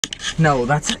No,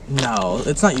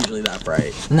 it's not usually that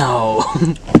bright. No.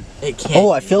 It can't.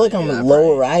 Oh, I feel like I'm a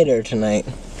low rider tonight.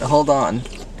 Hold on.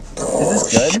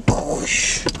 Is this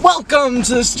good? Welcome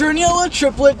to the Sturniolo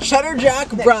Triplet Cheddar Jack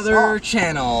Brother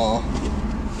channel.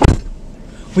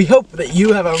 We hope that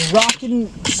you have a rockin'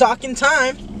 sockin'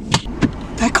 time.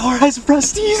 That car has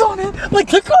rusties on it. Like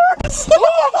the cars.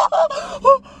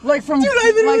 Like from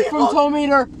Tow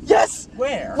Meter. Yes.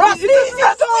 Where? Rusties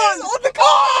on the car.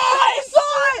 I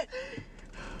saw it.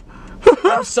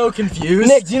 I'm so confused.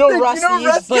 Nick, do you know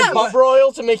Rusties? Like bumper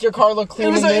oil to make your car look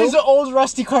clean and new? It was an old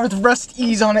rusty car with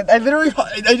rusties on it. I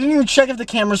didn't even check if the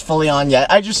camera's fully on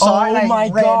yet. I just saw it and I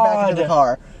ran back into the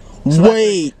car.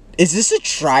 Wait, is this a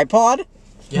tripod?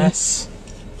 Yes.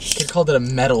 They called it a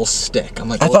metal stick. I'm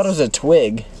like, I thought it was a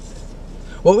twig.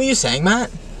 What were you saying,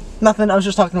 Matt? Nothing, I was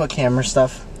just talking about camera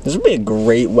stuff. This would be a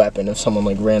great weapon if someone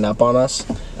like ran up on us.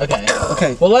 Okay.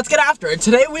 Okay. Well, let's get after it.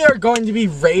 Today we are going to be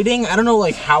rating, I don't know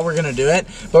like how we're gonna do it,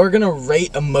 but we're gonna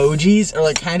rate emojis, or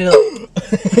like kind of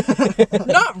like,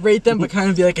 not rate them, but kind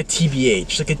of be like a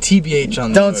TBH. Like a TBH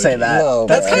on the Don't emoji. say that. No,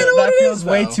 That's kind of what that it feels is,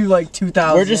 way though. too like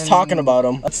 2000. We're just talking about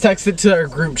them. Let's text it to our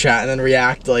group chat and then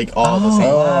react like all the same.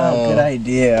 Wow, good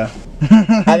idea.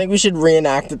 I think we should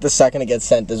reenact it the second it gets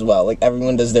sent as well. Like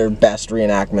everyone does their best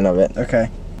reenactment of it. Okay.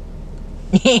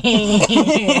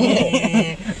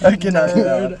 Okay,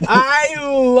 no. I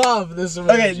love this emoji.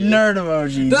 Okay, nerd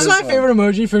emoji. This is my favorite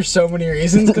emoji for so many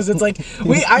reasons, because it's like,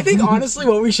 I think honestly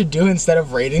what we should do instead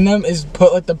of rating them is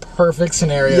put like the perfect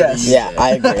scenario. Yes. Yeah,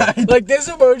 I agree. Like this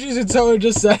emoji, and someone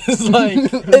just says like,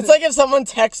 It's like if someone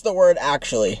texts the word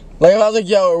actually. Like if I was like,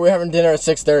 yo, we're having dinner at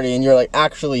 6:30 and you're like,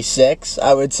 actually 6,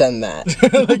 I would send that.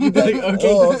 like you'd be like,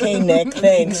 okay. Oh, okay, Nick,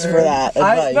 thanks for that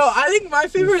advice. I think my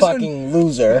favorite is when, fucking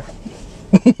loser.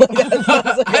 I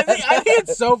think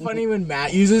it's so funny when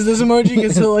Matt uses this emoji,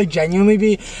 because he'll like genuinely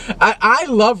be, I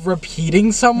love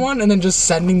repeating someone and then just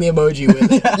sending the emoji with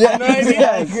it. You know what I mean?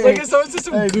 Yeah, I agree. Like if someone says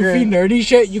some goofy nerdy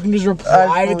shit, you can just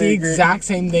reply with the fully exact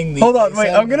same thing. Hold on, wait,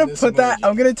 said I'm gonna with this put that, emoji.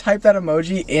 I'm gonna type that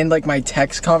emoji in like my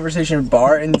text conversation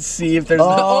bar and see if there's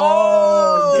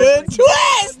Oh, good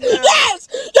twist! Yes!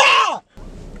 Yeah!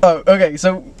 Oh, okay,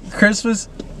 so Chris was...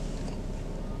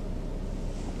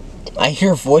 I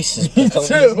hear voices. Me too.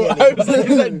 I was like,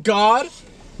 is that God?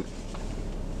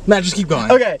 Matt, just keep going.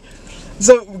 Okay,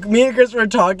 so me and Chris were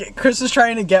talking. Chris was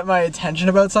trying to get my attention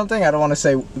about something. I don't want to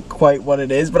say quite what it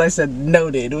is, but I said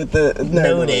noted with the nerd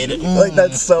Noted. emoji. Like,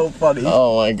 that's so funny.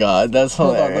 Oh my god, that's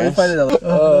Hold on, let me hilarious. find it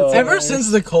out. Ever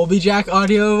since the Colby Jack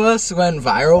audio of us went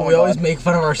viral, we always make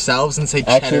fun of ourselves and say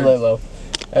cheddar. Actually lay low.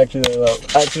 Actually lay low.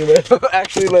 Actually lay low.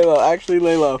 Actually lay low. Actually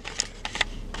lay low.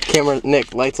 Camera,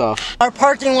 Nick, lights off. Our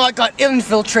parking lot got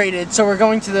infiltrated, so we're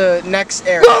going to the next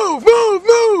area. Move! Move!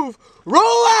 Move! Roll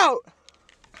out!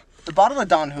 The bottle of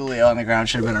Don Julio on the ground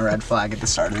should have been a red flag at the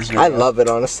start of this video. I love it,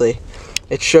 honestly.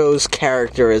 It shows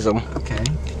characterism. Okay.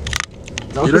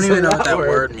 You don't even know what that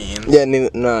word means. Yeah,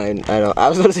 no, I don't. I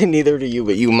was going to say neither do you,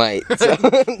 but you might. So.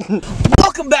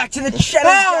 Welcome back to the Cheddar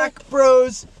Jack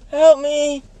Bros. Help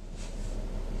me!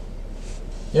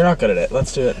 You're not good at it.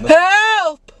 Let's do it.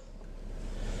 Help!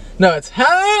 No, it's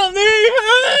help me,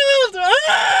 help!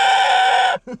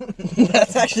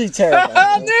 That's actually terrible.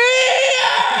 Help me!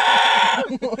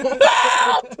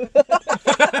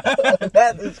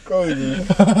 That is crazy.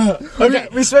 Okay,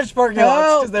 we switched parking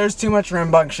lots because there's too much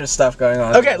rambunctious stuff going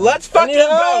on. Okay, let's fucking need go.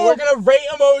 help. We're gonna rate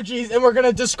emojis and we're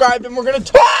gonna describe them. We're gonna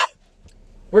talk.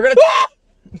 We're gonna.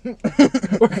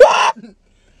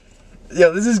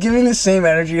 Yo, this is giving the same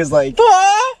energy as like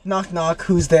knock knock,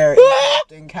 who's there?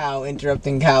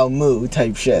 Interrupting cow, moo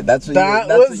type shit. That's what That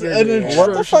that's was what you're an doing. intro-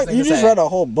 What the fuck? You just read a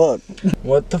whole book.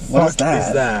 What the fuck is that?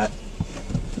 is that?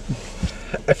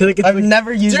 I feel like it's I've like,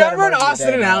 never used do you that remember in emoji Austin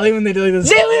today, and man. Alley when they did like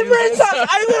this? Alien brain suck!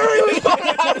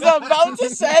 I was about to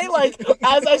say, like,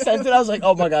 as I sent it, I was like,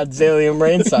 oh my god, Zalian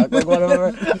brain suck. Like,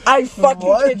 whatever. I fucking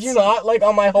What? kid you not, like,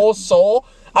 on my whole soul,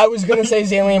 I was gonna say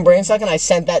Zalian brain suck, and I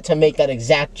sent that to make that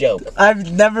exact joke. I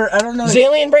don't know.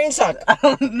 Zalian brain suck. I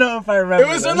don't know if I remember. It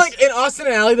was in this. like in Austin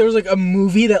and Alley. There was like a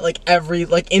movie that like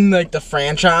in like the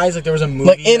franchise, like there was a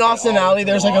movie. Like, in that they Austin all Alley, went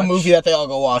to there's like a watch. movie that they all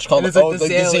go watch called, And it's like oh, the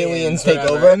the Zalians take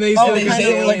whatever. over. And they oh, they kind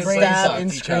Zalians of like brain stab sucked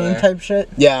and each scream other. type shit.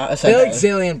 Yeah, They essentially. like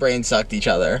Zalian brain sucked each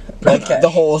other. Okay. The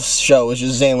whole show was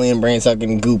just Zalian brain suck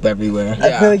and goop everywhere. I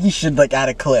Yeah. feel like you should like add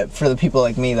a clip for the people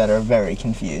like me that are very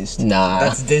confused. Nah.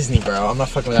 That's Disney, bro. I'm not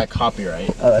fucking with that copyright.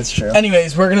 Oh, that's true.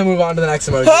 Anyways, we're gonna move on to the next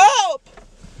emoji. Help!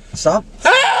 Stop.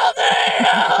 Help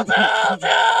me!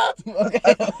 Help!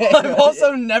 I've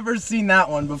also never seen that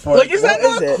one before. Like, is that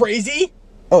What not is it? crazy?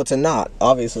 Oh, it's a knot,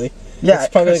 obviously. Yeah,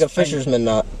 It's probably like a Chris, fisherman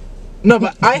knot. No,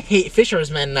 but I hate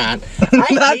fisherman knot.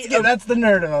 That's the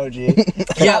nerd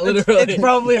emoji. Yeah, literally. It's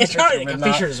probably a it's not like a fisherman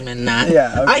knot. fisherman knot.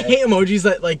 Yeah, okay. I hate emojis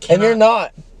that like. And you're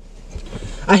not.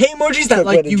 I hate emojis that Quick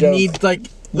way like to you joke. need like.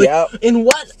 Yeah. In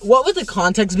what would the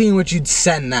context be in which you'd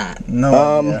send that?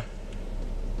 No idea.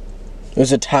 It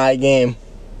was a tie game.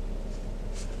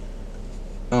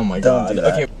 Oh my Don't god. do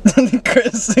that.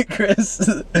 Okay, Chris.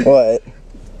 What?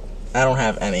 I don't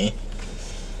have any.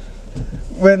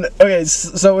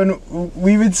 So when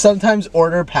we would sometimes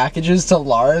order packages to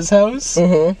Laura's house.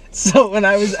 So when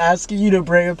I was asking you to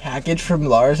bring a package from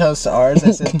Laura's house to ours,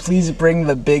 I said, please bring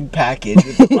the big package.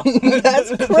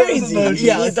 That's crazy.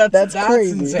 Yeah, that's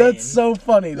crazy. insane. That's so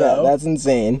funny though. Yeah, that's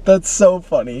insane. That's so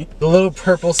funny. The little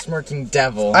purple smirking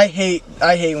devil. I hate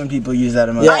when people use that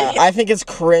emoji. Yeah, I think it's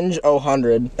cringe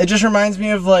 100. It just reminds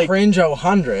me of like Cringe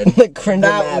 100. Like cringe.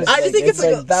 That was- I just think it's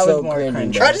like that was so more cringy,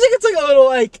 cringe. bro. I just think it's like a little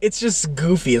like it's just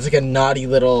goofy. It's like a naughty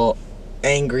little,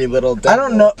 angry little devil. I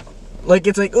don't know. Like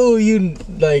it's like oh you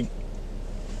like.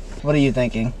 What are you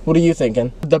thinking? What are you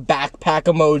thinking? The backpack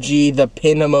emoji, the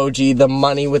pin emoji, the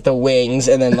money with the wings,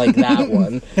 and then like that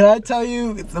one. Can I tell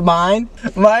you mine?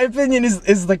 My opinion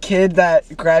is the kid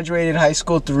that graduated high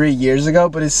school 3 years ago,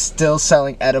 but is still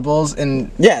selling edibles and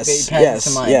Yes, vape pens yes,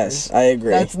 to minors. yes. I agree.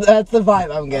 That's the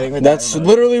vibe I'm getting with That's that emoji.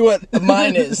 literally what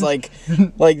mine is. Like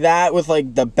that with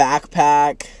like the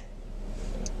backpack.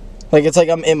 Like it's like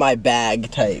I'm in my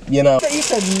bag type, you know? You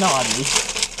said naughty.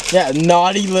 Yeah,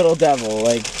 naughty little devil.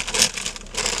 Like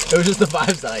It was just the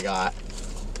vibes that I got.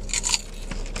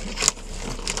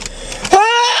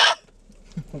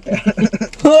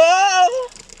 oh,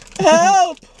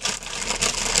 help!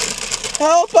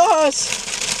 Help us!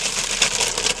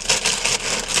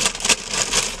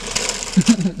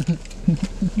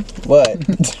 What?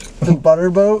 The butter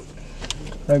boat.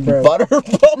 Like, bro. Butter boat?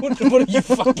 What are you,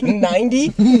 fucking 90?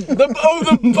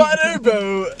 the butter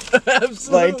boat.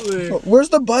 Absolutely. Like, where's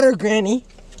the butter, Granny?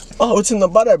 Oh, it's in the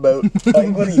butter boat.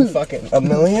 Like, what are you, fucking, a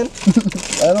million?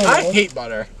 I don't know. I hate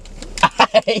butter.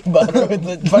 I hate butter with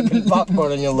the fucking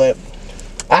popcorn on your lip.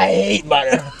 I hate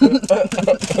butter.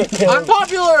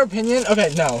 Unpopular opinion.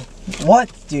 Okay, no.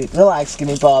 What? Dude, relax,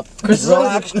 Skinny Pop. Chris is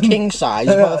Relax, always, king size.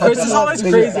 Chris is always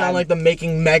crazy on like the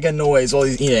making mega noise while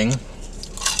he's eating.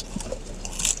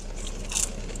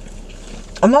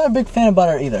 I'm not a big fan of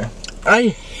butter either. I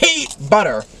hate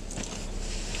butter.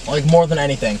 Like more than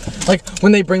anything. Like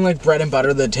when they bring like bread and butter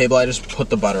to the table, I just put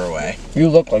the butter away. You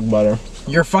look like butter.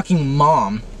 Your fucking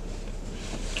mom.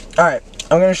 Alright,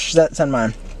 I'm gonna send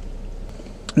mine.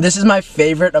 This is my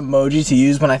favorite emoji to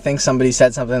use when I think somebody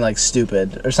said something like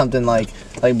stupid or something like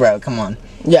bro, come on.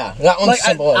 Yeah, that one's Like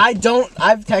simple. I've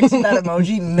texted that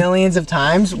emoji millions of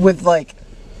times with like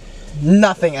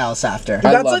nothing else after. I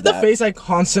That's love like the that. face I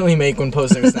constantly make when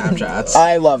posting Snapchats.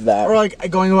 I love that. Or like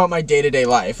going about my day-to-day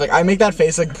life. Like I make that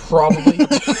face like probably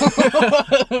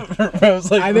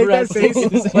I make that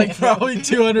face like probably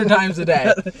 200 times a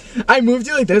day. I moved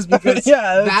you like this because Yeah,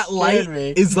 that that light scared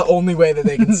me. is the only way that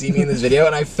they can see me in this video,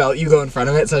 and I felt you go in front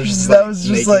of it, so I was just That was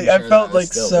just making like I sure felt that I was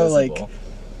like still so visible. like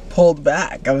pulled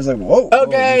back. I was like, whoa.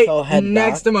 Okay, you fell head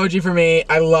next emoji for me.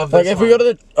 I love this Like if we go one. to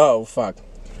the oh fuck.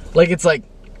 like it's like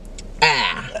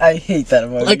ah. I hate that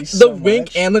emoji. Like so the wink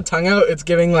much. and the tongue out, it's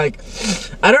giving like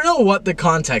I don't know what the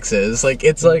context is. Like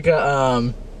it's like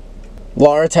a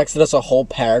Laura texted us a whole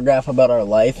paragraph about our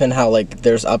life and how like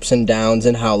there's ups and downs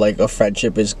and how like a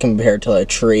friendship is compared to a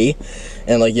tree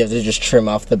and like you have to just trim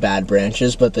off the bad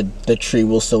branches but the tree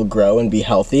will still grow and be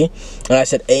healthy. And I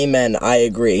said, amen, I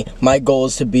agree. My goal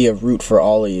is to be a root for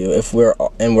all of you if we're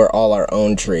all our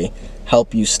own tree.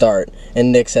 Help you start.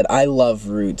 And Nick said, I love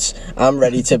roots. I'm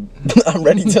ready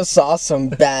to saw some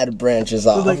bad branches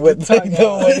off like, with the like tongue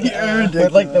out.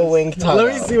 with like the wink tongue.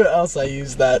 let me out. see what else I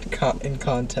use that in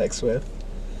context with.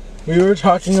 We were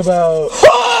talking about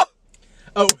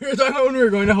we were talking about when we were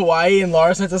going to Hawaii and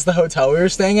Laura sent us the hotel we were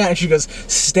staying at and she goes,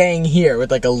 staying here with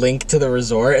like a link to the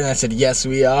resort, and I said, yes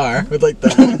we are, with like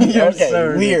the Okay,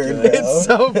 so weird. ridiculous. It's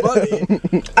so funny.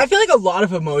 I feel like a lot of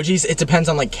emojis, it depends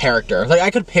on like character. Like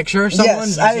I could picture someone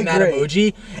Yes, I using that agree.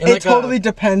 emoji. And It like totally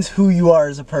depends who you are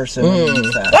as a person. when you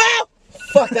use that.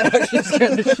 Fuck, that actually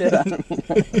scared the shit out of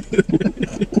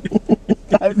me.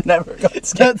 I've never got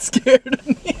scared. That scared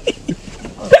me.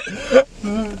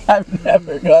 I've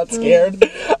never got scared.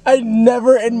 I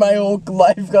never in my whole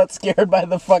life got scared by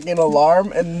the fucking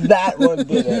alarm, and that one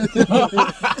didn't.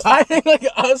 I think like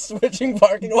us switching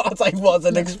parking lots, I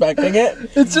wasn't expecting it.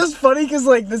 It's just funny because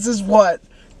like this is what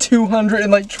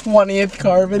 220th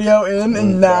car video in,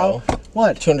 and now Bro.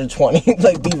 what? 220.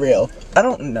 Like, be real. I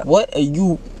don't know. What are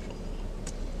you?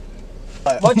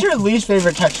 What's your least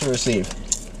favorite text to receive?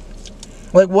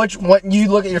 Like what you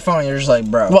look at your phone and you're just like,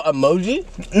 bro. What, emoji?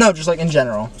 No, just like in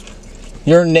general.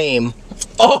 Your name.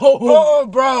 Oh,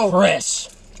 bro. Chris.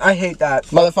 I hate that.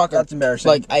 Motherfucker. That's embarrassing.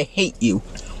 Like, I hate you.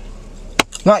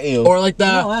 Not you. Or like the,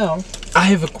 No, I know. I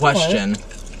have a question.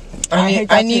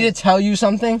 I need to tell you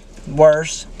something.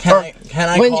 Worse. Can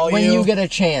I call you? When you get a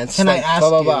chance. Can I like, ask blah,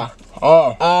 blah, you? blah.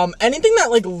 Oh. Anything that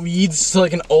like leads to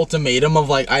like an ultimatum of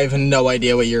like I have no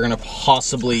idea what you're gonna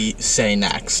possibly say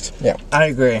next. Yeah. I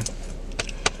agree.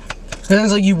 Then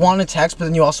it's like you want to text, but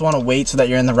then you also want to wait so that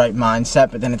you're in the right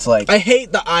mindset. But then it's like I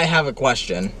hate the I have a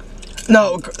question.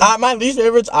 no. My least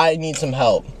favorite's I need some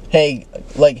help. Hey,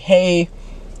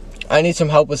 I need some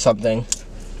help with something.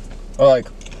 Or like,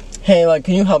 hey, like,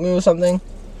 can you help me with something?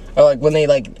 Or like when they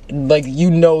like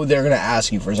you know they're gonna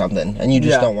ask you for something and you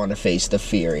just don't want to face the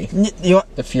fury. You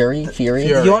want The fury? Fury.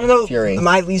 you want to know Fury.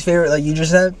 my least favorite? Like you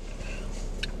just said,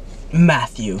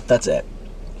 Matthew. That's it.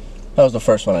 That was the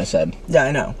first one I said. Yeah,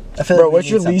 I know. I feel Bro, like we what's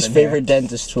your need least something favorite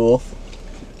dentist tool? here.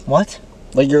 What?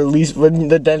 Like your least, when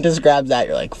the dentist grabs that,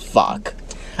 you're like, fuck.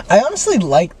 I honestly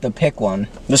like the pick one.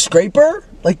 The scraper?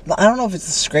 Like I don't know if it's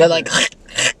the scraper. They're like,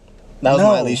 that was No.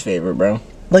 my least favorite, bro.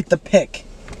 like the pick.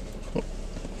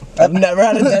 I've never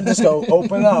had a dentist go,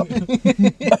 open up.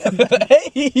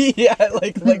 Yeah,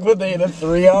 like when they hit a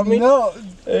 3 on me. No,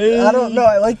 I don't know.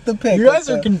 I like the pick. You guys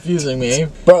are confusing me.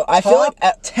 Bro, I feel like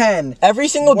Top 10. every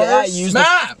single day I Worst use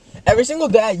Snap! every single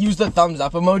day I use the thumbs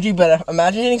up emoji, but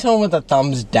imagine hitting someone with a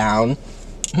thumbs down.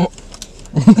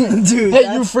 Dude,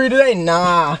 Hey, you free today?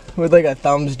 Nah. With like a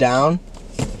thumbs down.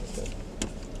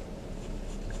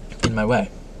 In my way.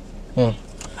 Hmm.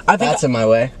 I think That's in my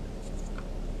way.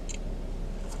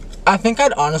 I think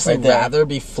I'd honestly Right there. rather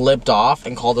be flipped off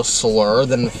and called a slur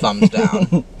than a thumbs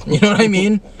down. You know what I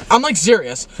mean? I'm like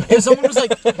serious. If someone was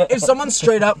like, if someone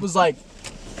straight up was like,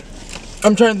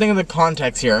 I'm trying to think of the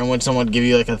context here, and when someone would give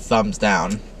you like a thumbs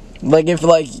down. Like if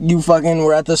like you fucking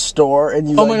were at the store and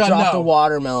you Oh my like God, dropped no. a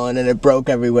watermelon and it broke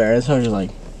everywhere, and someone's just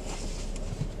like,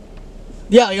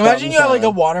 Yeah, like imagine Thumbs you have like a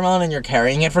down. watermelon and you're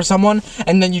carrying it for someone,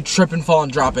 and then you trip and fall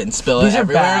and drop it and spill These it are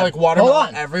everywhere, bad. like watermelon Hold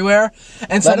on. everywhere.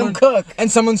 And Let 'em cook.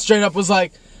 And someone straight up was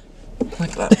like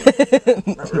that.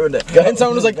 I ruined it. And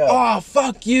someone was like, "Oh,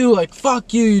 fuck you! Like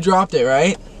fuck you! You dropped it,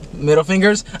 right?" Middle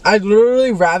fingers. I'd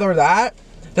literally rather that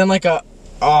than like a,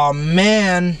 "Oh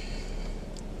man,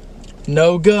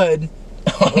 no good."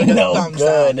 no Thumbs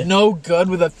good. down. No good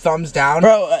with a thumbs down.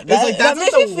 Bro, It's like, that that's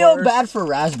makes the me feel worst. bad for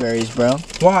raspberries, bro.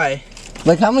 Why?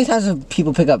 Like, how many times have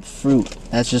people pick up fruit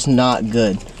that's just not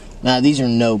good? Nah, these are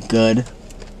no good.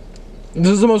 This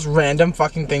is the most random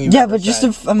fucking thing you've Yeah, ever but just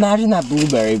said. imagine that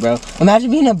blueberry, bro. Imagine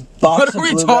being a box What of are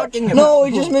we blueberry- talking about? No,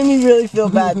 it just made me really feel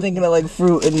bad thinking of like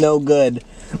fruit and no good.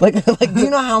 Like do you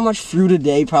know how much fruit a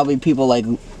day probably people like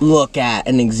look at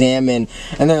and examine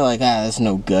and they're like, ah, that's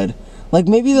no good. Like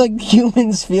maybe like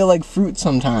humans feel like fruit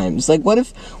sometimes. Like what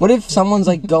if someone's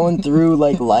like going through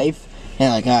like life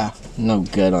and like, ah, no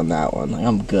good on that one. Like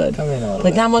I'm good. Come in a little Like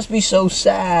bit. that must be so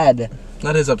sad.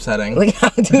 That is upsetting. Like,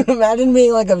 dude, imagine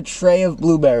being like a tray of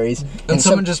blueberries and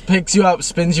someone just picks you up,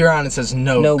 spins you around, and says,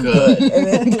 "No, good, good." and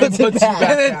then puts it puts you back. back.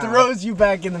 And then down. throws you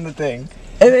back into the thing.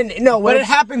 And then no, But what it if,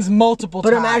 happens multiple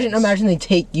but times. imagine they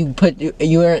take you,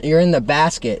 you're in the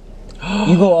basket.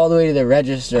 You go all the way to the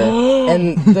register,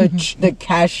 and the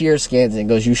cashier scans it and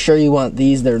goes, "You sure you want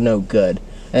these? They're no good."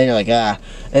 And you're like, ah,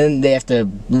 and they have to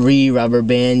rubber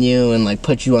band you and like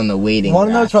put you on the waiting Wanna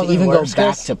know rack what's probably to even worse, go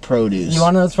back Chris? to produce. You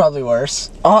want to know what's probably worse?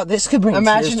 Oh, this could bring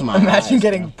tears to my Imagine eyes,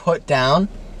 getting put down,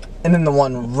 and then the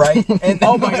one right, and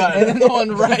Oh my God. and then the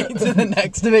one right to the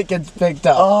next of it gets picked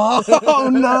up. Oh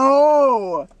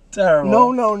no!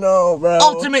 Terrible. No, bro.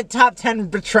 Ultimate top 10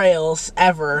 betrayals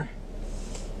ever.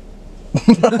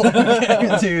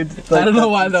 dude. I don't know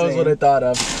why that was what I thought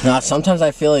of. Nah, sometimes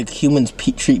I feel like humans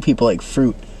treat people like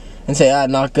fruit and say, ah,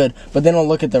 not good, but they don't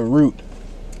look at the root.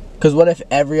 Because what if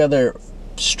every other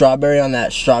strawberry on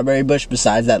that strawberry bush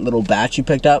besides that little batch you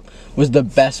picked up was the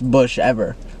best bush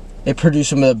ever? It produced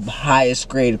some of the highest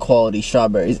grade quality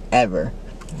strawberries ever.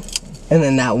 And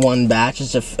then that one batch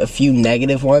is a few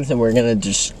negative ones and we're going to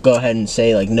just go ahead and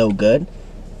say, like, no good?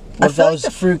 I What if feel that like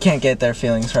the fruit can't get their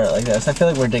feelings hurt like this. I feel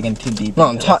like we're digging too deep. No,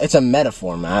 into it's a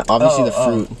metaphor, Matt. Obviously the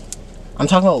fruit. I'm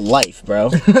talking about life, bro.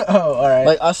 this. Oh, all right.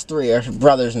 Like us three are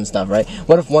brothers and stuff, right?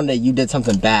 What if one day you did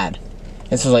something bad,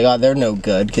 and so it's like, oh, they're no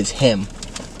good, cause him.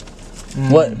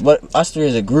 What us three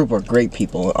as a group are great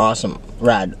people, awesome,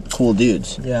 rad, cool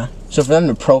dudes. Yeah. So for them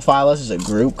to profile us as a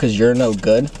group, cause you're no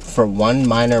good for one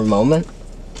minor moment,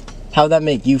 how would that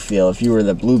make you feel if you were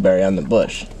the blueberry on the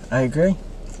bush? I agree.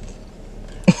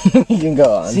 You can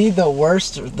go on. See the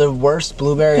worst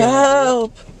blueberry.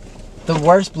 Help! the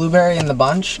worst blueberry in the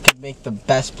bunch could make the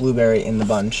best blueberry in the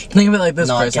bunch. Think of it like this,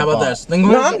 Not Chris. get How about bought. this? Think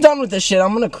of No, it. I'm done with this shit.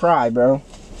 I'm gonna cry, bro.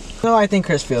 No, I think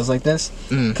Chris feels like this.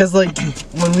 Because, like,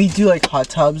 when we do, like, hot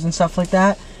tubs and stuff like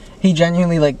that, he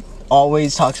genuinely, like,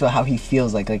 always talks about how he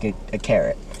feels like a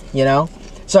carrot, you know?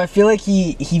 So I feel like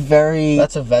he very...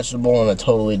 That's a vegetable and a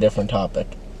totally different topic.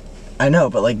 I know,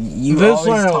 but, like, you This always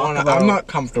one, talk about... I'm not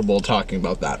comfortable talking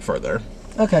about that further.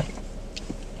 Okay.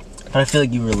 But I feel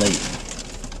like you relate.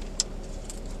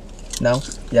 No?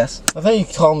 Yes? I thought you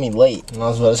called me late, and I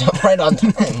was about to say, right on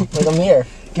time. Like, I'm here.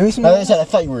 Give me some... I said, I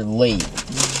thought you were late.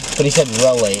 But he said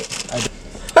real late.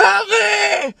 Help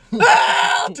me!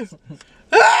 Help!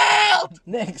 Help!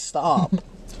 Nick, stop.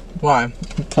 Why?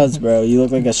 Cuz, bro, you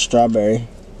look like a strawberry.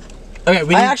 Okay,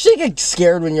 we I need... actually get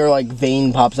scared when your, like,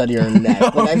 vein pops out of your neck.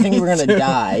 Like, I think you were gonna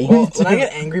die. Well, when I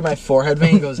get angry, my forehead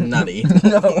vein goes nutty.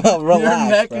 No, relax, Your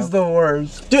neck bro. is the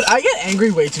worst. Dude, I get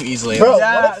angry way too easily. Bro,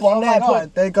 Yeah, what if one oh day my I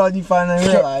God, thank God you finally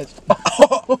realized.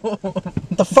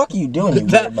 What the fuck are you doing, you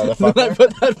weird When I motherfucker?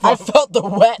 put that I felt the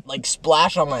wet, like,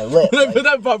 splash on my lip. When I put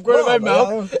that popcorn in my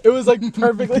mouth, it was like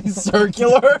perfectly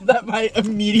circular. That my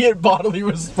immediate bodily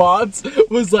response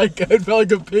was like, I felt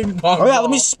like a ping pong Oh yeah, ball.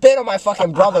 let me spit on my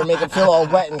fucking brother, make him feel all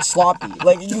wet and sloppy.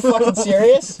 Like, are you fucking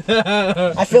serious?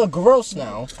 I feel gross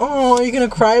now. Oh, are you gonna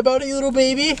cry about it, you little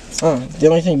baby? The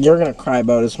only thing you're gonna cry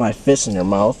about is my fist in your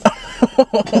mouth.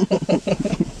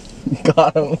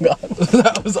 God, oh God.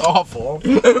 That was awful.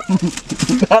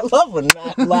 I love when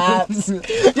Matt laughs.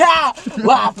 Yeah!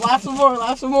 Laugh some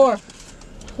more.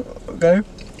 Okay.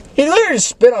 He literally just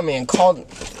spit on me and called.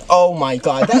 Oh my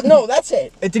God. That's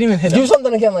it. It didn't even hit Do him.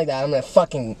 something again like that. I'm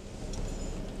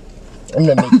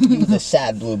gonna make you the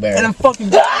sad blueberry. And I'm fucking.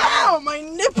 Ow, my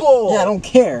nipple! Yeah, I don't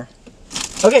care.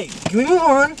 Okay, can we move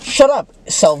on? Shut up,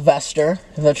 Sylvester,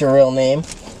 if that's your real name.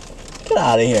 Get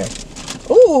out of here.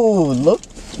 Ooh, look.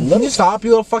 Can you stop, you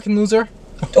little fucking loser?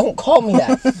 Don't call me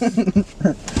that.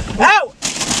 Ow!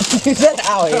 You said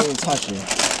ow, I didn't even touch you.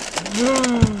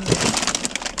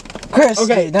 Chris,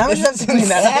 Okay, now we this have to clean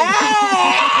that up.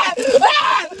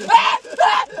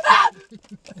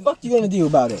 What the fuck you gonna do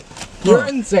about it? You're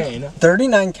insane.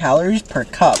 39 calories per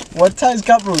cup. What size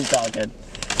cup are we talking?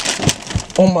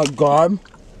 Oh my God.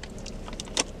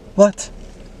 What?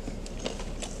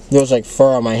 There was like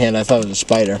fur on my hand. I thought it was a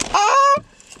spider.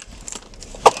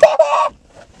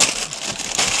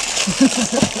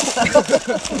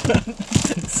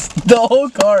 The whole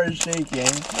car is shaking.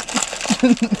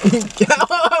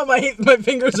 my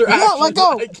fingers are actually... let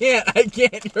go. I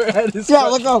can't. Your head is... Yeah,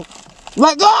 let go.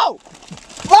 Let go!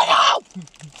 Let go!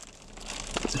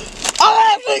 I'll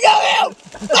actually kill you!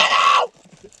 Let go!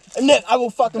 Nick, I will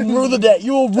fucking rue the day.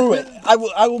 You will rue it. I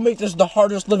will make this the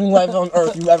hardest living life on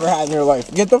earth you've ever had in your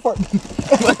life. Get the fuck.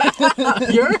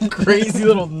 You're a crazy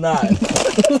little nut.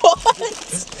 What?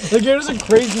 Like, you're just a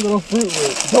crazy little fruit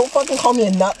loop. Don't fucking call me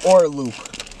a nut or a loop.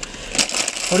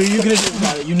 What are you gonna do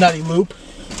about it, you nutty loop?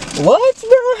 What, bro?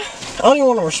 I don't even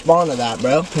want to respond to that,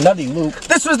 bro. Nutty loop.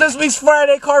 This was this week's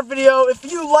Friday car video. If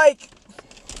you like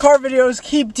car videos,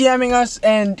 keep DMing us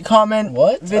and comment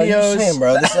What? Are you videos. saying,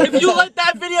 bro? This If you like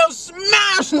that video,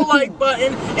 smash the like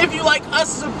button. If you like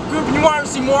us as a group and you want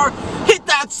to see more, hit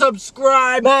that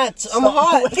subscribe. Matt, I'm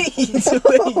hot. Wait.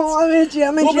 I'm itchy.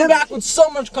 We'll be back with so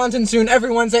much content soon,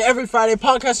 every Wednesday, every Friday.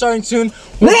 Podcast starting soon.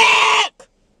 Nick!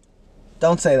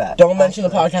 Don't say that. Don't mention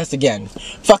the podcast again.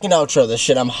 Fucking outro this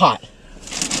shit. I'm hot.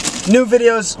 New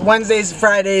videos Wednesdays,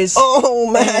 Fridays.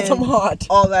 Oh, Matt, and I'm hot.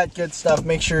 all that good stuff.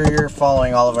 Make sure you're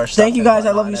following all of our stuff. Thank you and guys. I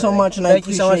whatnot love you so everything. much, and I thank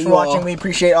you so much appreciate for you watching. all. We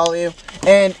appreciate all of you.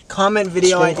 And comment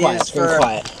video ideas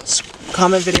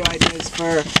comment video ideas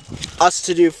for us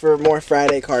to do for more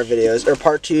Friday car videos, or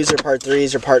part 2s, or part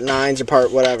 3s, or part 9s, or part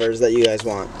whatevers that you guys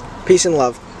want. Peace and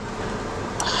love.